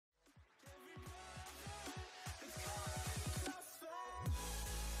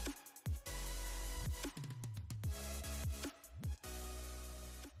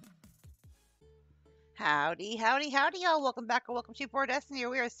Howdy, howdy, howdy, y'all. Welcome back or welcome to Poor Destiny.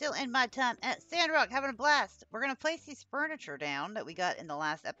 We are still in my time at Sandrock having a blast. We're going to place these furniture down that we got in the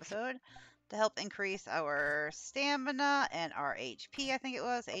last episode to help increase our stamina and our HP, I think it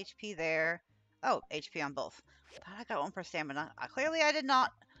was. HP there. Oh, HP on both. Thought I got one for stamina. Clearly I did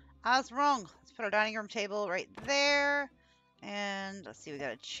not. I was wrong. Let's put our dining room table right there. And let's see, we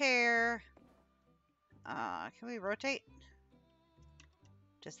got a chair. Can we rotate?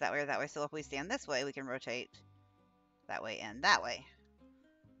 Just that way or that way. So if we stand this way, we can rotate that way and that way.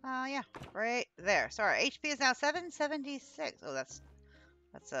 Yeah, right there. Sorry, HP is now 776. Oh, that's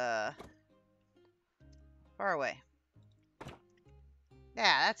far away.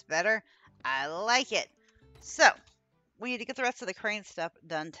 Yeah, that's better. I like it. So, we need to get the rest of the crane stuff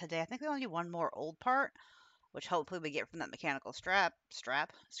done today. I think we only need one more old part, which hopefully we get from that mechanical scrap.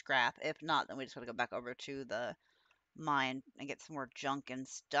 If not, then we just gotta go back over to the mine and get some more junk and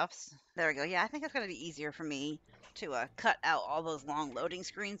stuffs. There we go. Yeah, I think it's gonna be easier for me to cut out all those long loading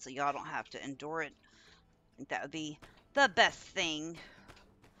screens so y'all don't have to endure it. I think that would be the best thing.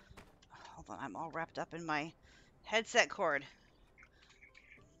 Hold on, I'm all wrapped up in my headset cord.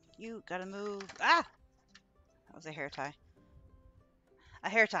 You gotta move. Ah! That was a hair tie. A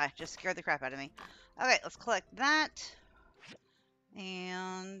hair tie just scared the crap out of me. Okay, let's collect that.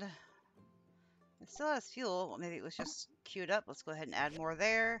 And it still has fuel. Well, maybe it was just queued up. Let's go ahead and add more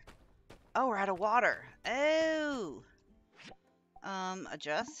there. Oh, we're out of water. Oh!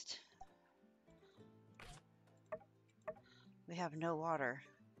 Adjust. We have no water.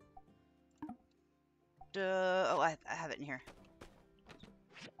 Oh, I have it in here.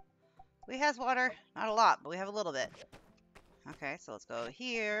 We has water. Not a lot, but we have a little bit. Okay, so let's go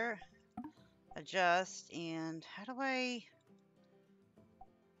here. Adjust, and how do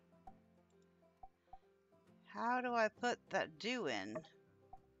I put that dew in?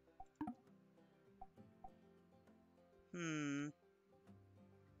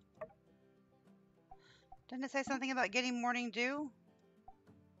 Didn't it say something about getting morning dew?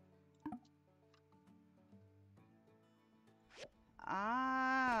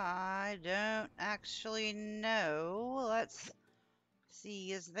 I don't actually know. Let's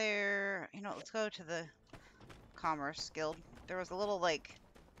see, is there... let's go to the Commerce Guild. There was a little, like,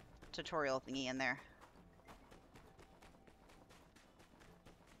 tutorial thingy in there.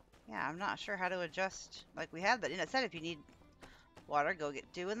 Yeah, I'm not sure how to adjust like we had, but it said if you need water, go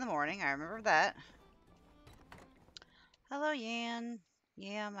get dew in the morning. I remember that. Hello, Yan.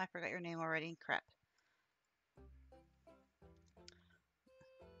 Yam, I forgot your name already. Crap.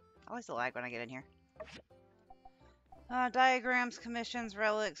 Always a lag when I get in here. Diagrams, commissions,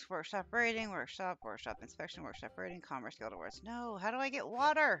 relics, workshop rating, workshop inspection, workshop rating, Commerce Guild Awards. No, how do I get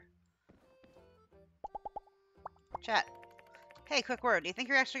water? Chat. Hey, quick word. Do you think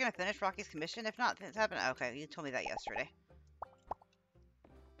you're actually going to finish Rocky's commission? If not, it's happening. Okay, you told me that yesterday.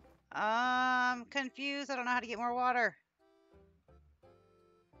 Confused. I don't know how to get more water.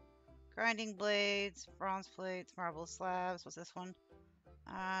 Grinding blades, bronze plates, marble slabs. What's this one?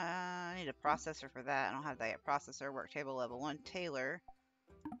 I need a processor for that. I don't have that yet. Processor, work table level 1, tailor.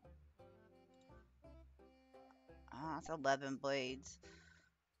 It's 11 blades.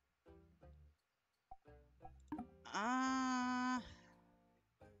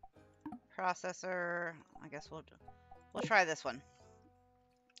 Processor. I guess we'll try this one.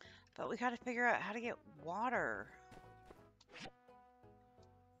 But we gotta figure out how to get water.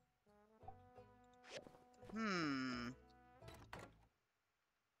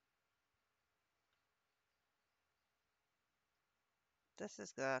 This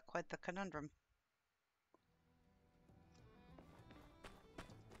is quite the conundrum.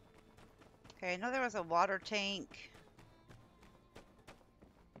 Okay, I know there was a water tank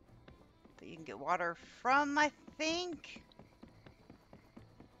that you can get water from, I think.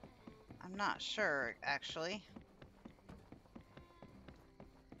 I'm not sure, actually.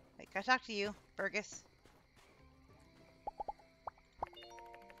 Wait, can I talk to you, Fergus?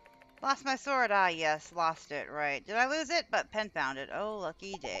 Lost my sword. Ah, yes, lost it, right. Did I lose it? But Pen found it. Oh,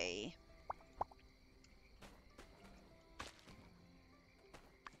 lucky day.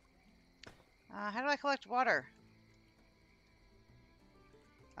 How do I collect water?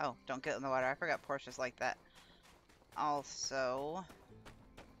 Oh, don't get in the water. I forgot Portia's like that. Also,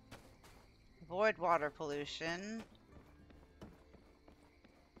 avoid water pollution.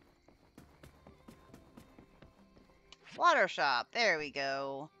 Water shop. There we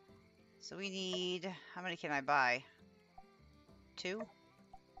go. So we need... How many can I buy? 2?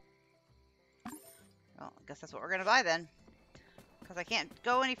 Well, I guess that's what we're going to buy then. Because I can't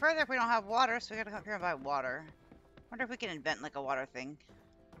go any further if we don't have water, so we got to come up here and buy water. Wonder if we can invent like a water thing.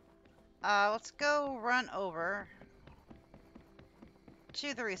 Let's go run over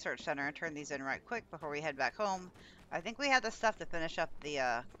to the research center and turn these in right quick before we head back home. I think we have the stuff to finish up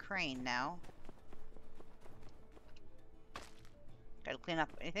the crane now. Gotta clean up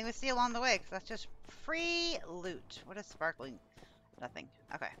anything we see along the way, because that's just free loot. What is sparkling? Nothing.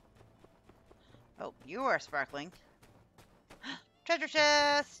 Okay. Oh, you are sparkling. Treasure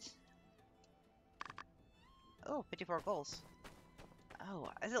chest! Oh, 54 goals. Oh,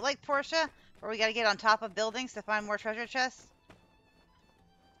 is it like Portia, where we gotta get on top of buildings to find more treasure chests?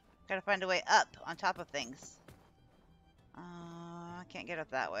 Gotta find a way up on top of things. I can't get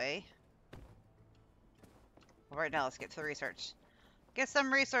up that way. Well, right now, let's get to the research. Get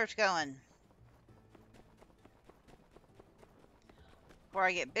some research going. Before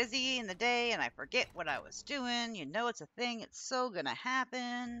I get busy in the day and I forget what I was doing. You know it's a thing. It's so gonna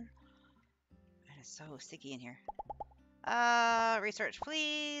happen. It is so sticky in here. Research,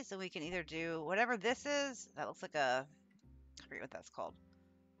 please. And we can either do whatever this is. That looks like a... I forget what that's called.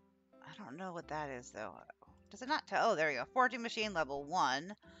 I don't know what that is, though. Does it not tell? Oh, there we go. Forging machine level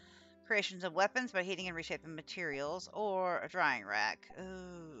 1. Creations of weapons by heating and reshaping materials. Or a drying rack.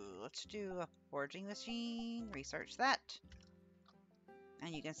 Ooh, let's do a forging machine. Research that.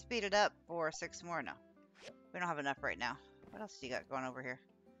 And you can speed it up for 6 more. No, we don't have enough right now. What else do you got going over here?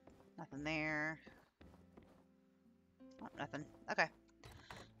 Nothing there. Oh, nothing. Okay.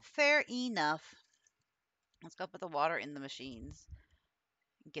 Fair enough. Let's go put the water in the machines.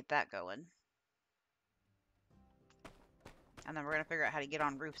 Get that going. And then we're going to figure out how to get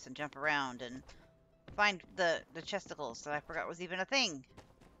on roofs and jump around and find the chesticles that I forgot was even a thing.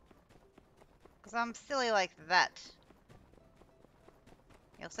 Because I'm silly like that.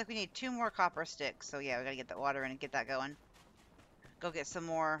 It looks like we need 2 more copper sticks. So yeah, we got to get that water in and get that going. Go get some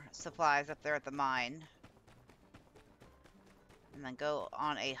more supplies up there at the mine. And then go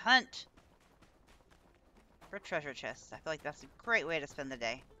on a hunt for treasure chests. I feel like that's a great way to spend the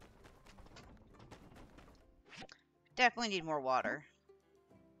day. Definitely need more water.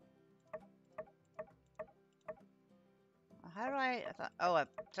 How do I thought, oh,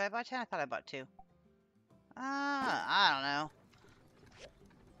 did I buy 10? I thought I bought 2. I don't know.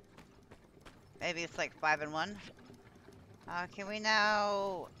 Maybe it's like 5 and 1. Can we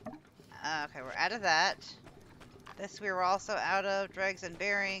now... okay, we're out of that. This we were also out of, dregs and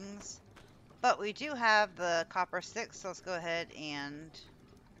bearings. But we do have the copper sticks, so let's go ahead and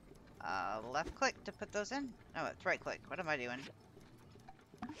left click to put those in. No, it's right click. What am I doing?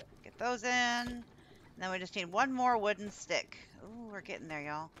 Get those in. And then we just need 1 more wooden stick. Ooh, we're getting there,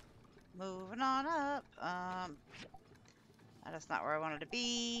 y'all. Moving on up. That's not where I wanted to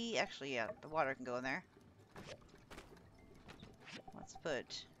be. Actually, yeah, the water can go in there. Let's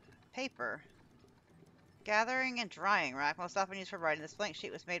put paper. Gathering and drying rack. Most often used for writing. This blank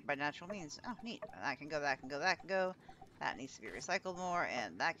sheet was made by natural means. Oh, neat. That can go, that can go, that can go. That needs to be recycled more,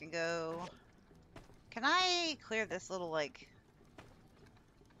 and that can go. Can I clear this little, like,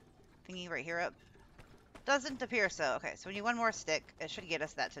 thingy right here up? Doesn't appear so. Okay, so we need 1 more stick. It should get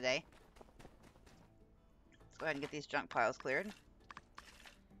us that today. Let's go ahead and get these junk piles cleared.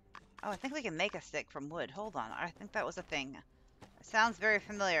 Oh, I think we can make a stick from wood. Hold on. I think that was a thing. It sounds very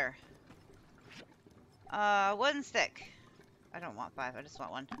familiar. Wooden stick. I don't want 5. I just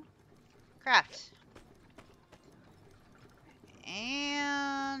want 1. Craft.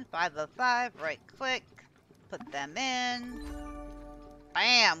 And 5 of 5. Right click. Put them in.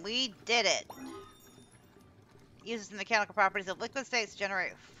 Bam! We did it. Uses the mechanical properties of liquid states to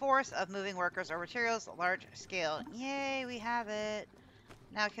generate force of moving workers or materials large scale. Yay, we have it.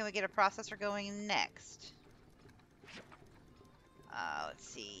 Now can we get a processor going next? Let's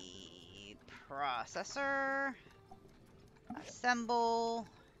see. Processor. Assemble.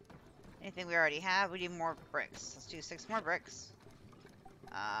 Anything we already have. We need more bricks. Let's do 6 more bricks.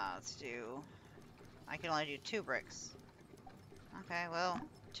 Let's do... I can only do 2 bricks. Okay, well,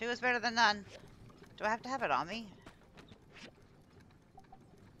 2 is better than none. Do I have to have it on me?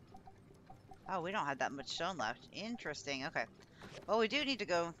 Oh, we don't have that much stone left. Interesting. Okay. Well, we do need to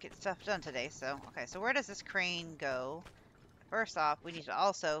go get stuff done today, so... Okay, so where does this crane go? First off, we need to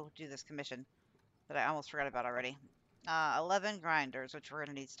also do this commission that I almost forgot about already. 11 grinders, which we're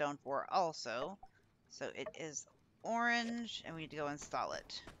going to need stone for also. So it is orange, and we need to go install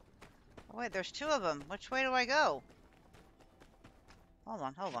it. Oh, wait, there's 2 of them. Which way do I go? Hold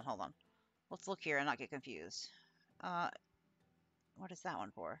on, hold on, hold on. Let's look here and not get confused. What is that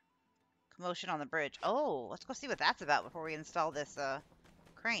one for? Commotion on the bridge. Oh, let's go see what that's about before we install this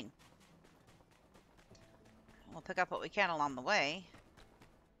crane. We'll pick up what we can along the way,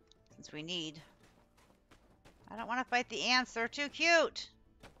 since we need. I don't want to fight the ants. They're too cute.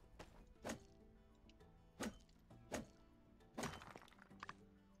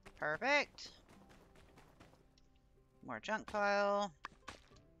 Perfect. More junk pile.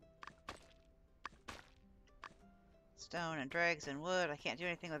 Stone and dregs and wood. I can't do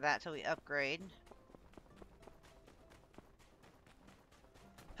anything with that till we upgrade.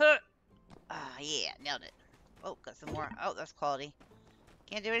 Huh! Ah, yeah, nailed it. Oh, got some more. Oh, that's quality.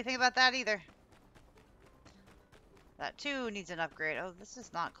 Can't do anything about that either. That too needs an upgrade. Oh, this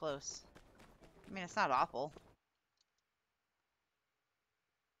is not close. I mean, it's not awful.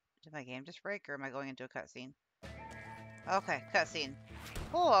 Did my game just break, or am I going into a cutscene? Okay, cutscene.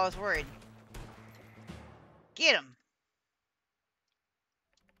 Oh, I was worried. Get him!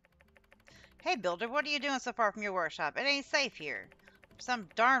 Hey, builder, what are you doing so far from your workshop? It ain't safe here. For some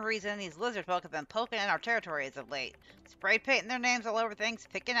darn reason, these lizard folk have been poking in our territory as of late. Spray painting their names all over things,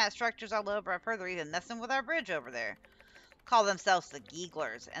 picking at structures all over. I've heard they're even messing with our bridge over there. Call themselves the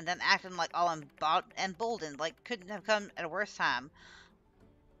Geeglers, and then acting like all emboldened, like couldn't have come at a worse time.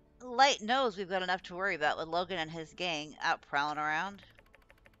 Light knows we've got enough to worry about with Logan and his gang out prowling around.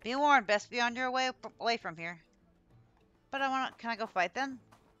 Be warned, best be on your way away from here. But can I go fight them?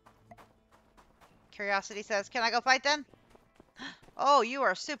 Curiosity says, can I go fight them? Oh, you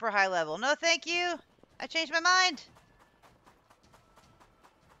are super high level. No, thank you. I changed my mind.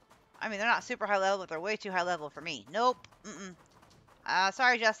 I mean, they're not super high level, but they're way too high level for me. Nope.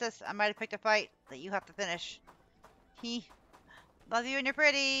 Sorry, Justice. I might have picked a fight that you have to finish. Love you and you're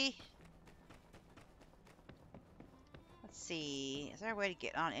pretty. Let's see. Is there a way to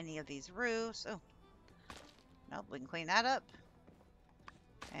get on any of these roofs? Oh. Nope, we can clean that up.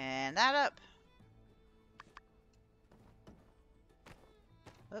 And that up.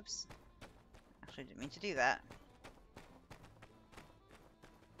 Oops. Actually, didn't mean to do that.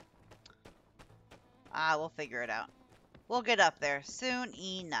 We'll figure it out. We'll get up there soon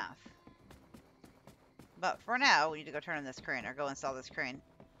enough. But for now, we need to go turn on this crane, or go install this crane.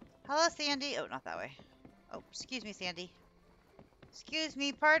 Hello, Sandy. Oh, not that way. Oh, excuse me, Sandy. Excuse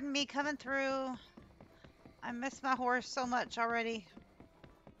me, pardon me, coming through. I miss my horse so much already.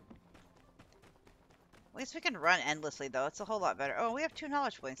 At least we can run endlessly, though. It's a whole lot better. Oh, we have 2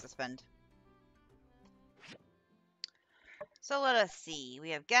 knowledge points to spend. So let us see.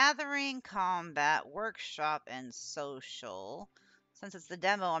 We have gathering, combat, workshop, and social. Since it's the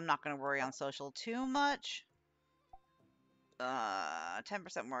demo, I'm not going to worry on social too much.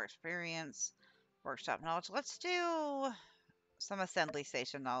 10% more experience. Workshop knowledge. Let's do some assembly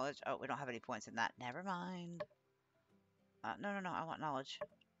station knowledge. Oh, we don't have any points in that. Never mind. No. I want knowledge.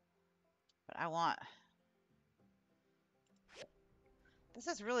 But I want... This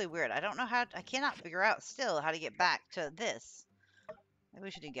is really weird. I don't know how... I cannot figure out still how to get back to this. Maybe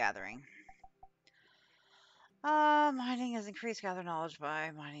we should do gathering. Mining has increased. Gather knowledge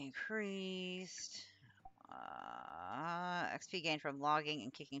by mining increased. XP gained from logging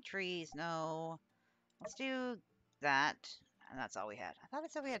and kicking trees. No. Let's do that. And that's all we had. I thought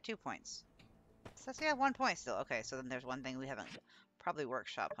it said we had 2 points. It says we have 1 point still. Okay, so then there's one thing we haven't... Probably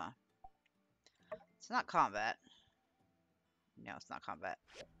workshop, huh? It's not combat. No, it's not combat.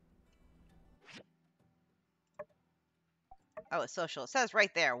 Oh, it's social. It says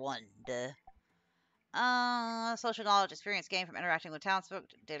right there, 1. Duh. Social knowledge, experience gained from interacting with townsfolk,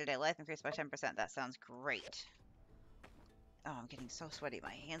 day-to-day life increased by 10%. That sounds great. Oh, I'm getting so sweaty.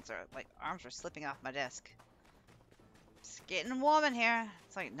 My hands are, like, arms are slipping off my desk. It's getting warm in here.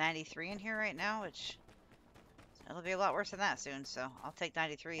 It's like 93 in here right now, which it'll be a lot worse than that soon, so I'll take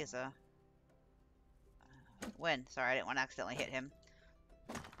 93 as a win. Sorry, I didn't want to accidentally hit him.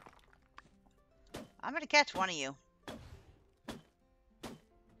 I'm gonna catch one of you.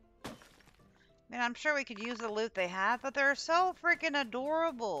 I mean, I'm sure we could use the loot they have, but they're so freaking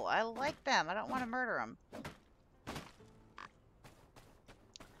adorable. I like them. I don't want to murder them.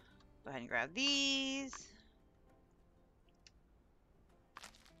 Go ahead and grab these.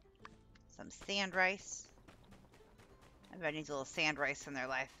 Some sand rice. Everybody needs a little sand rice in their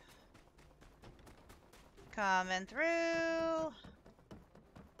life. Coming through. Oh,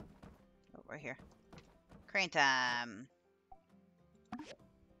 we're here. Crane time.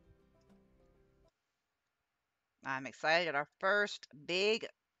 I'm excited at our first big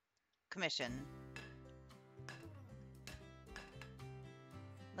commission.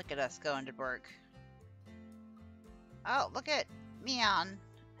 Look at us going to work. Oh, look at Meon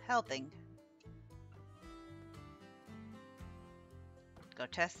helping. Go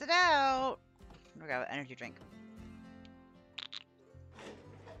test it out. We're gonna have an energy drink.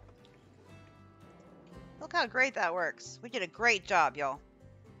 Look how great that works. We did a great job, y'all.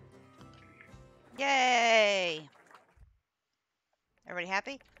 Yay! Everybody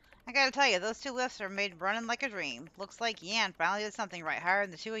happy? I gotta tell you, those two lifts are made running like a dream. Looks like Yan finally did something right,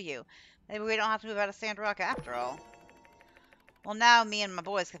 hiring the two of you. Maybe we don't have to move out of Sandrock after all. Well, now me and my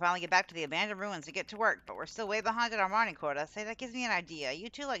boys can finally get back to the abandoned ruins and get to work, but we're still way behind at our mining quota. Say, that gives me an idea. You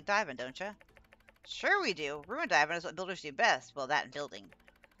two like diving, don't you? Sure we do. Ruin diving is what builders do best. Well, that and building.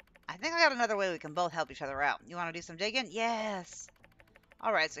 I think I got another way we can both help each other out. You want to do some digging? Yes.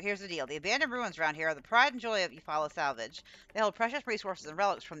 Alright, so here's the deal. The abandoned ruins around here are the pride and joy of Eufaula salvage. They hold precious resources and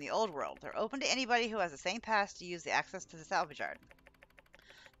relics from the old world. They're open to anybody who has the same pass to use the access to the salvage yard.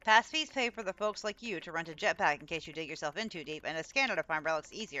 Pass fees pay for the folks like you to rent a jetpack in case you dig yourself in too deep, and a scanner to find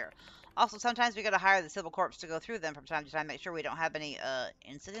relics easier. Also, sometimes we gotta hire the civil corps to go through them from time to time, make sure we don't have any,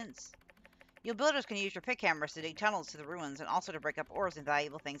 incidents. You builders can use your pick hammers to dig tunnels to the ruins, and also to break up ores and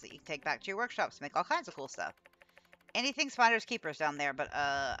valuable things that you can take back to your workshops to make all kinds of cool stuff. Anything's finders keepers down there, but,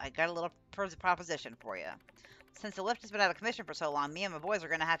 I got a little proposition for you. Since the lift has been out of commission for so long, me and my boys are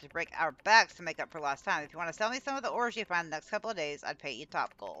going to have to break our backs to make up for lost time. If you want to sell me some of the ores you find the next couple of days, I'd pay you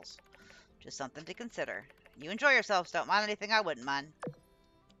top goals. Just something to consider. You enjoy yourselves. Don't mind anything I wouldn't mind.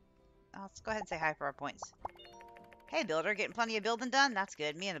 Let's go ahead and say hi for our points. Hey, builder. Getting plenty of building done? That's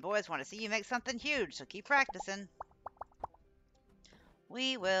good. Me and the boys want to see you make something huge, so keep practicing.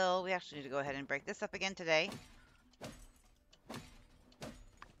 We will. We actually need to go ahead and break this up again today.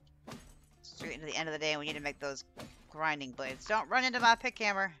 Straight into the end of the day, and we need to make those grinding blades. Don't run into my pick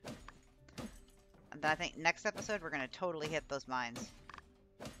hammer. And I think next episode, we're going to totally hit those mines.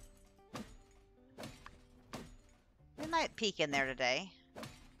 We might peek in there today.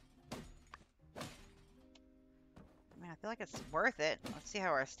 I mean, I feel like it's worth it. Let's see how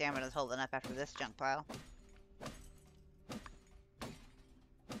our stamina is holding up after this junk pile.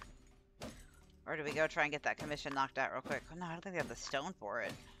 Or do we go try and get that commission knocked out real quick? Oh, no, I don't think they have the stone for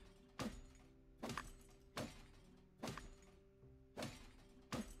it.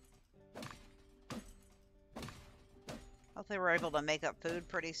 Hopefully we're able to make up food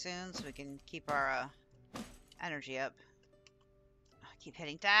pretty soon so we can keep our energy up. I keep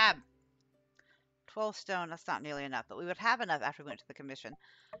hitting tab. 12 stone, that's not nearly enough, but we would have enough after we went to the commission.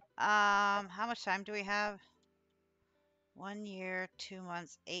 How much time do we have? 1 year, 2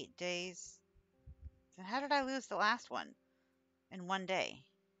 months, 8 days. Then how did I lose the last one? In 1 day.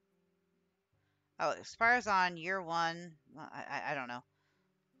 Oh, it expires on year 1. Well, I don't know.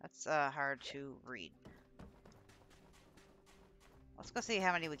 That's hard to read. Let's go see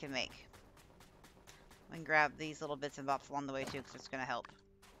how many we can make. We can grab these little bits and bobs along the way too, because it's going to help.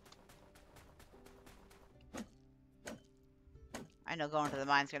 I know going to the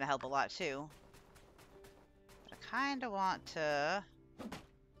mine's going to help a lot too. But I kind of want to...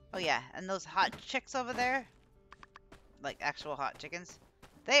 Oh yeah, and those hot chicks over there, like actual hot chickens,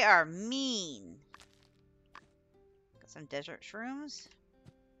 they are mean. Got some desert shrooms.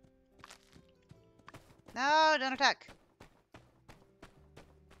 No, don't attack.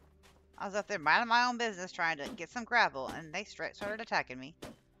 I was up there minding my own business trying to get some gravel, and they started attacking me.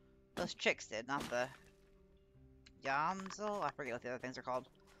 Those chicks did, not the Yamsel. I forget what the other things are called.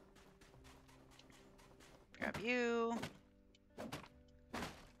 Grab you.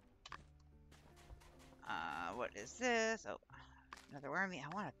 What is this? Oh, another wormy.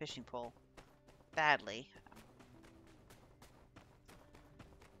 I want a fishing pole. Badly.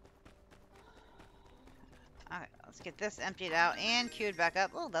 Alright, let's get this emptied out and queued back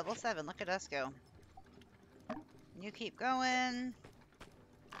up. Oh, level 7. Look at us go. You keep going.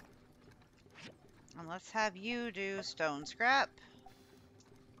 And let's have you do stone scrap.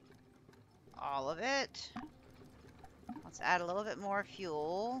 All of it. Let's add a little bit more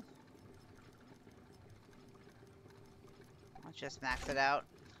fuel. Let's just max it out.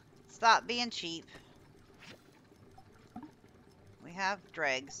 Stop being cheap. We have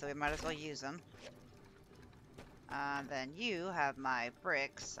dregs, so we might as well use them. Then you have my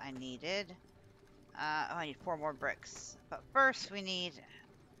bricks I needed. Oh, I need 4 more bricks. But first we need...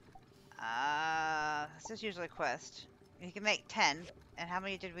 this is usually a quest. You can make 10. And how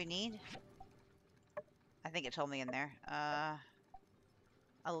many did we need? I think it told me in there.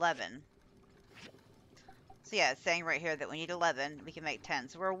 11. So yeah, it's saying right here that we need 11. We can make 10.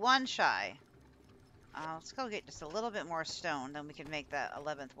 So we're 1 shy. Let's go get just a little bit more stone. Then we can make that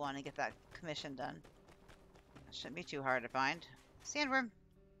 11th one and get that commission done. Shouldn't be too hard to find. Sandworm.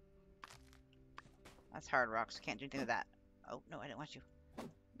 That's hard rocks. Can't do anything with that. Oh, no, I didn't want you.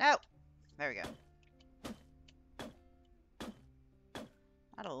 No! There we go.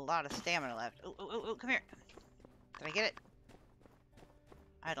 Not a lot of stamina left. Oh, oh, oh, oh, come here. Did I get it?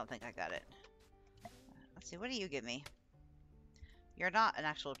 I don't think I got it. Let's see, what do you give me? You're not an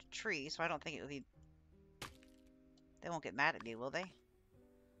actual tree, so I don't think it would be... They won't get mad at me, will they?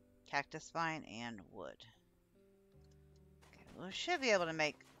 Cactus vine and wood. Okay, we should be able to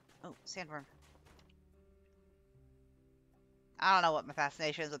make... Oh, sandworm. I don't know what my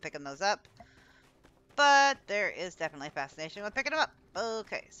fascination is with picking those up, but there is definitely a fascination with picking them up.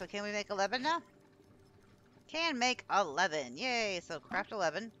 Okay, so can we make 11 now? Can make 11. Yay, so craft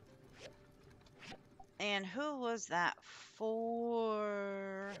 11. And who was that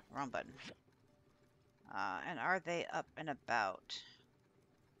for? Wrong button. And are they up and about?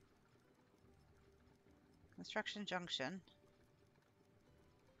 Construction Junction.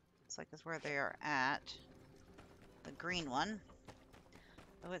 Looks like that's where they are at. The green one.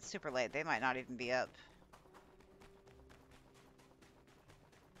 Oh, it's super late. They might not even be up.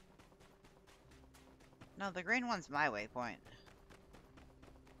 No, the green one's my waypoint.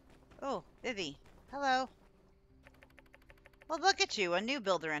 Oh, Vivi. Hello. Well, look at you, a new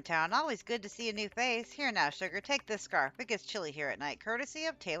builder in town. Always good to see a new face. Here now, sugar, take this scarf. It gets chilly here at night, courtesy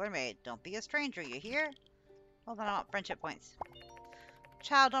of TaylorMade. Don't be a stranger, you hear? Hold on, I want friendship points.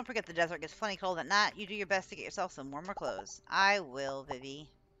 Child, don't forget the desert gets plenty cold at night. You do your best to get yourself some warmer clothes. I will, Vivi.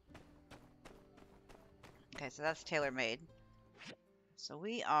 Okay, so that's TaylorMade. So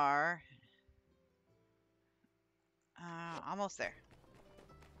we are almost there.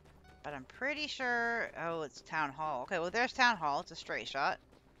 But I'm pretty sure... Oh, it's Town Hall. Okay, well, there's Town Hall. It's a straight shot.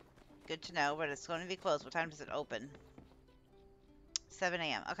 Good to know, but it's going to be closed. What time does it open? 7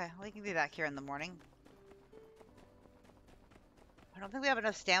 a.m. Okay, we can be back here in the morning. I don't think we have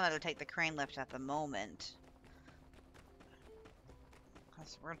enough stamina to take the crane lift at the moment.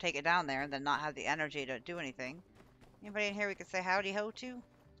 Because we're going to take it down there and then not have the energy to do anything. Anybody in here we could say howdy ho to?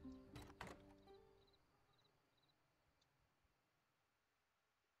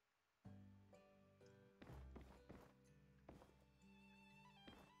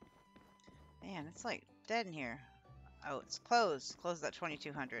 Man, it's like dead in here. Oh, it's closed. Closed at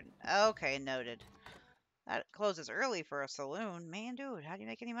 2200. Okay, noted. That closes early for a saloon. Man, dude, how do you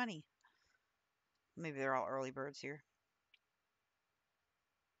make any money? Maybe they're all early birds here.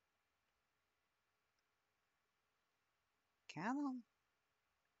 Come on.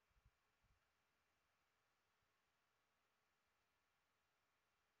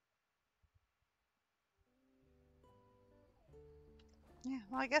 Yeah,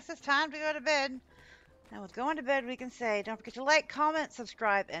 well, I guess it's time to go to bed. And with going to bed, we can say, don't forget to like, comment,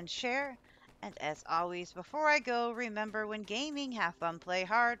 subscribe, and share. And as always, before I go, remember when gaming, have fun, play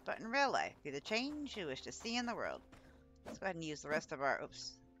hard, but in real life, be the change you wish to see in the world. Let's go ahead and use the rest of our,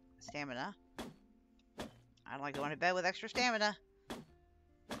 stamina. I don't like going to bed with extra stamina.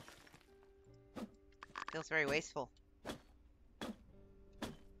 Feels very wasteful.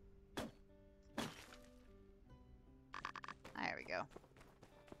 There we go.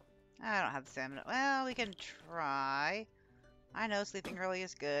 I don't have the stamina. Well, we can try. I know sleeping early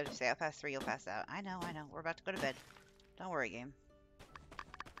is good. Stay out past 3, you'll pass out. I know, I know. We're about to go to bed. Don't worry, game.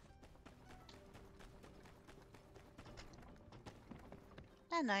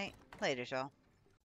 Good night. Later, y'all.